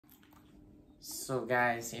So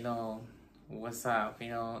guys, what's up?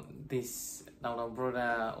 This now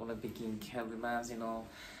brother on the begin Kelvin Mans,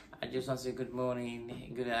 I just want to say good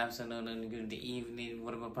morning, good afternoon, and good evening,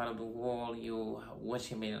 whatever part of the world you're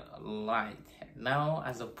watching me live. Now,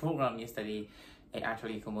 as a program yesterday, I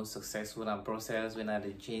actually became successful in Brussels when I had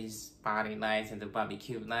the jazz party night and the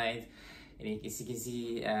barbecue night. And as you can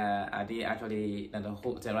see, I did actually at the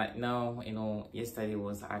hotel right now. Yesterday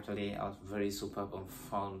was actually a very superb and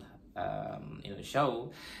fun show.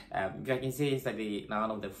 I can say it's like one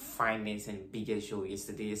of the finest and biggest show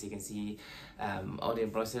yesterday. As you can see, all the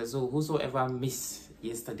Brussels. So whosoever missed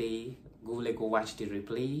yesterday, go watch the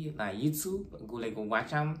replay on YouTube. Go watch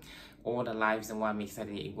them. All the lives and what makes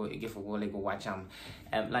it go watch them.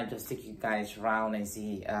 Like just take you guys around and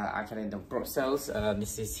see actually the Brussels.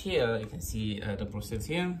 This is here. You can see the Brussels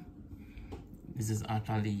here. This is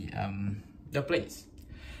actually the place.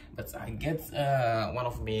 But I get one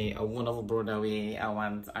of me a wonderful brother way I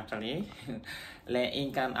want actually let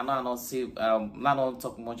him can I'm not see not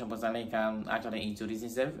talk much about that. He can actually introduce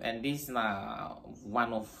himself, and this is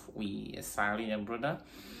one of we Sierra Leonean brother.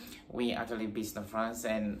 We actually based in France,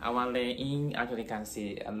 and I want let him actually can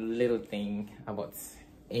say a little thing about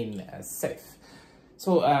himself.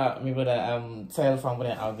 So my brother tell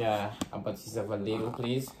family out there about yourself a little,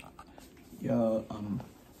 please. Yeah,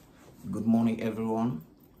 good morning everyone.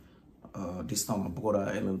 This time my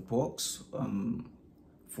brother Porx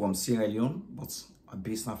from Sierra Leone, but I'm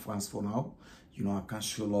based in France for now. I can't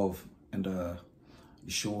show love, and the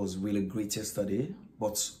show was really great yesterday.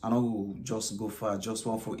 But I know just go far. Just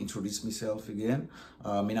want to introduce myself again.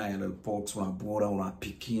 Me and Porx, my brother, when I'm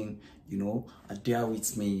picking, I there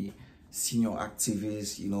with me senior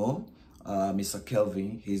activist, Mr.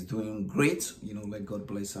 Kelvin. He's doing great. Like God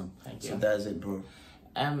bless him. Thank you. So that's it, bro.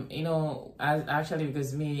 Actually,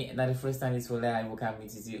 because me that the first time this will I can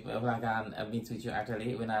meet you, meet with you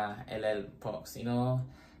actually when I Porx.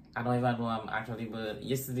 I don't even know I'm actually, but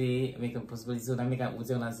yesterday making possibility so that make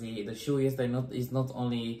I say the show yesterday is not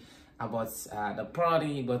only about the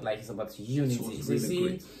party, but like it's about unity. So you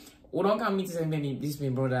see, we don't come meet this my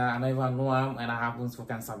brother. I don't even know him, and I happens for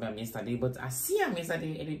can sabi him yesterday, but I see him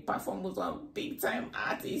yesterday and he performed with one big time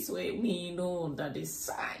artist where me that is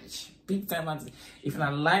such big time artist. If I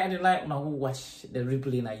lie, I will watch the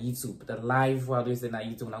replay on YouTube, the live while they say on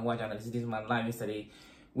YouTube, and I watch and I see this man live yesterday.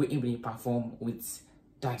 We able to perform with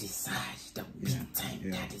Daddy Side, the big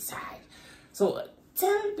time Daddy Side. So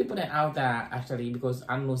tell people that out there actually, because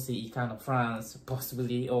I know say you can France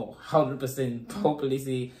possibly or 100% probably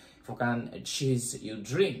say for can choose your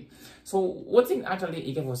dream. So what thing actually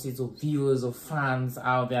you can foresee to viewers or fans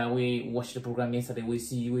out there we watch the program yesterday, we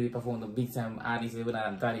see you really perform the big time artists even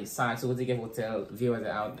at Daddy Side. So what you can tell viewers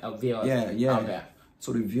out there?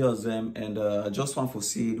 So the viewers and I just want to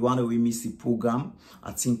say the one that we miss the program,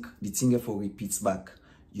 I think the thing for repeats back.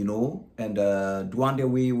 And the one that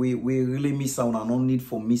we really miss out and no need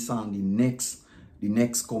for miss on the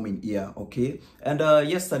next coming year, okay? And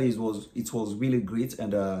yesterday it was really great,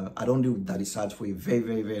 and I don't do Daddy Side for a very,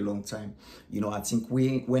 very, very long time. I think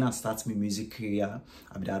when I start my music career,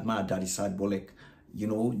 I mean, I admire Daddy Side, but like,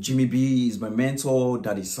 Jimmy B is my mentor,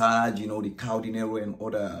 Daddy Side, the Cardinal and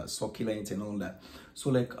other Succulent and all that.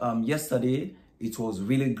 So like yesterday it was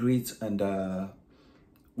really great, and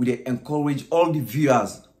we encourage all the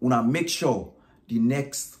viewers wanna make sure the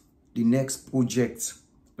next project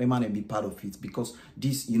we might be part of it, because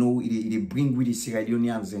this it bring with the Sierra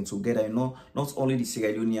Leoneans and together, not only the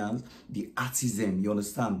Sierra Leoneans, the artisan, you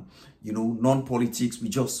understand, non-politics, we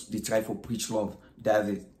try for preach love. That's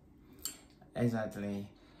it. Exactly.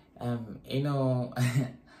 I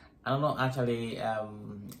don't know actually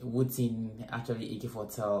what in actually you can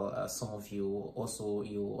tell some of you also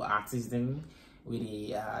you artisans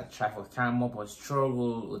really try for come up or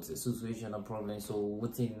struggle with a situation or problem. So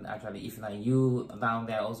what in actually if not you down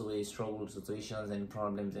there also really struggle with situations and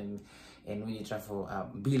problems and really try for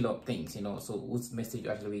build up things, so what's message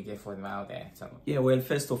actually we get for them out there? So yeah, well,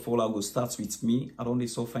 first of all I will start with me. I don't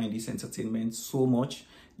suffer in this entertainment so much.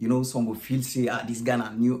 Some will feel say this guy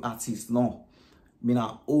a new artist. No, I mean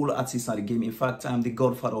all artists are the game. In fact, I'm the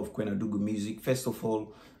godfather of Kwenadugu music. First of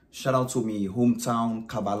all, shout out to me hometown,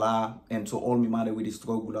 Kabbalah, and to all my mother with the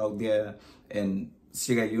struggle out there, and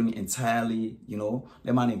Sierra Leone entirely,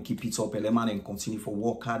 let man keep it up and let man continue for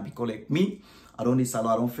work hard, because like me, I don't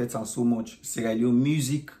fit on so much. Sierra Leone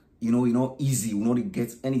music, easy, we not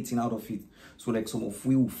get anything out of it. So like some of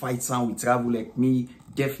we will fight sound, we travel like me,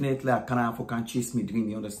 definitely I can chase me dream,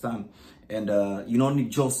 you understand? And you don't need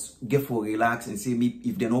just get for relax and say me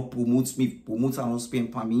if they not promote me, promote and not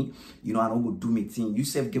spend for me, you know, I don't go do me thing. You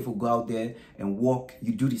self get for go out there and work,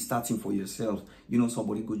 you do the starting for yourself. You know,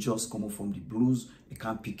 somebody could just come up from the blues, they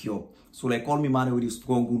can't pick you up. So like all me man with the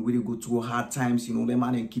struggle, with the go through hard times, you know, let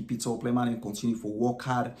man and keep it up, let man and continue for work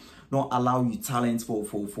hard, not allow you talent for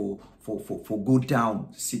go down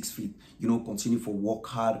 6 feet, you know, continue for work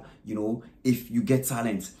hard, you know, if you get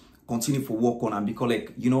talent. Continue for work on, and because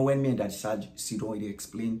like, you know, when me and that sit already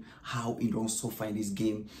explain how it don't suffer in this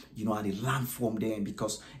game, you know, and they learn from them.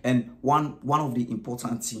 Because and one of the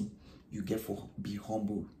important thing you get for be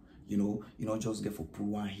humble, you know, you not just get for pull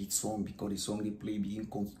one hit song because the song they play being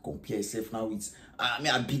compare yourself now it's I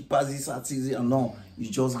mean a big pass this artist and no, you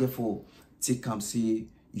just get for take and say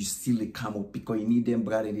you still they come up because you need them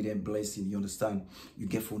brother, you need them blessing, you understand? You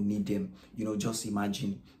get for need them, you know, just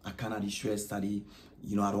imagine I cannot stress study.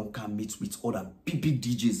 You know, I don't come meet with other big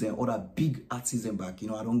DJs and other big artists and back. You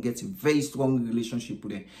know, I don't get a very strong relationship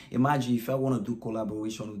with them. Imagine if I want to do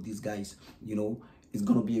collaboration with these guys, you know, it's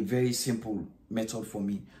going to be a very simple method for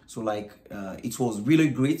me. So like, it was really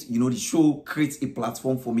great. You know, the show creates a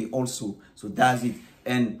platform for me also. So that's it.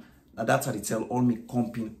 And that's how they tell all me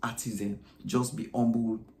comping artists, just be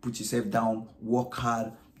humble, put yourself down, work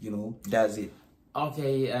hard, you know, that's it.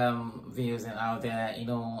 Okay, viewers and out there, you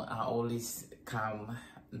know, I always come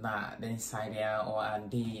the inside there or a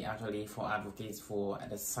day actually for advocates for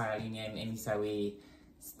the Sierra Leonean any way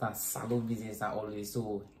start salon business are always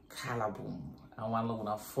so calaboom. I want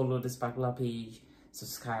to follow this particular page,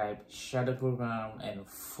 subscribe, share the program, and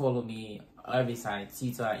follow me on every side,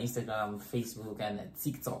 Twitter, Instagram, Facebook, and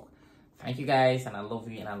TikTok. Thank you guys, and I love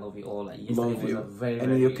you, and I love you all. Yesterday love you. Was a very, and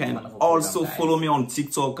very you can also program, follow me on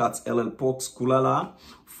TikTok at Porx Kulala.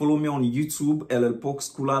 Follow me on YouTube,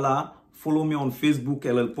 Porx Kulala. Follow me on Facebook,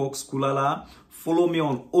 Porx Kulala. Follow me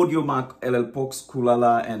on AudioMac, Porx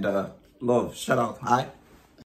Kulala. And love, shout out. Hi.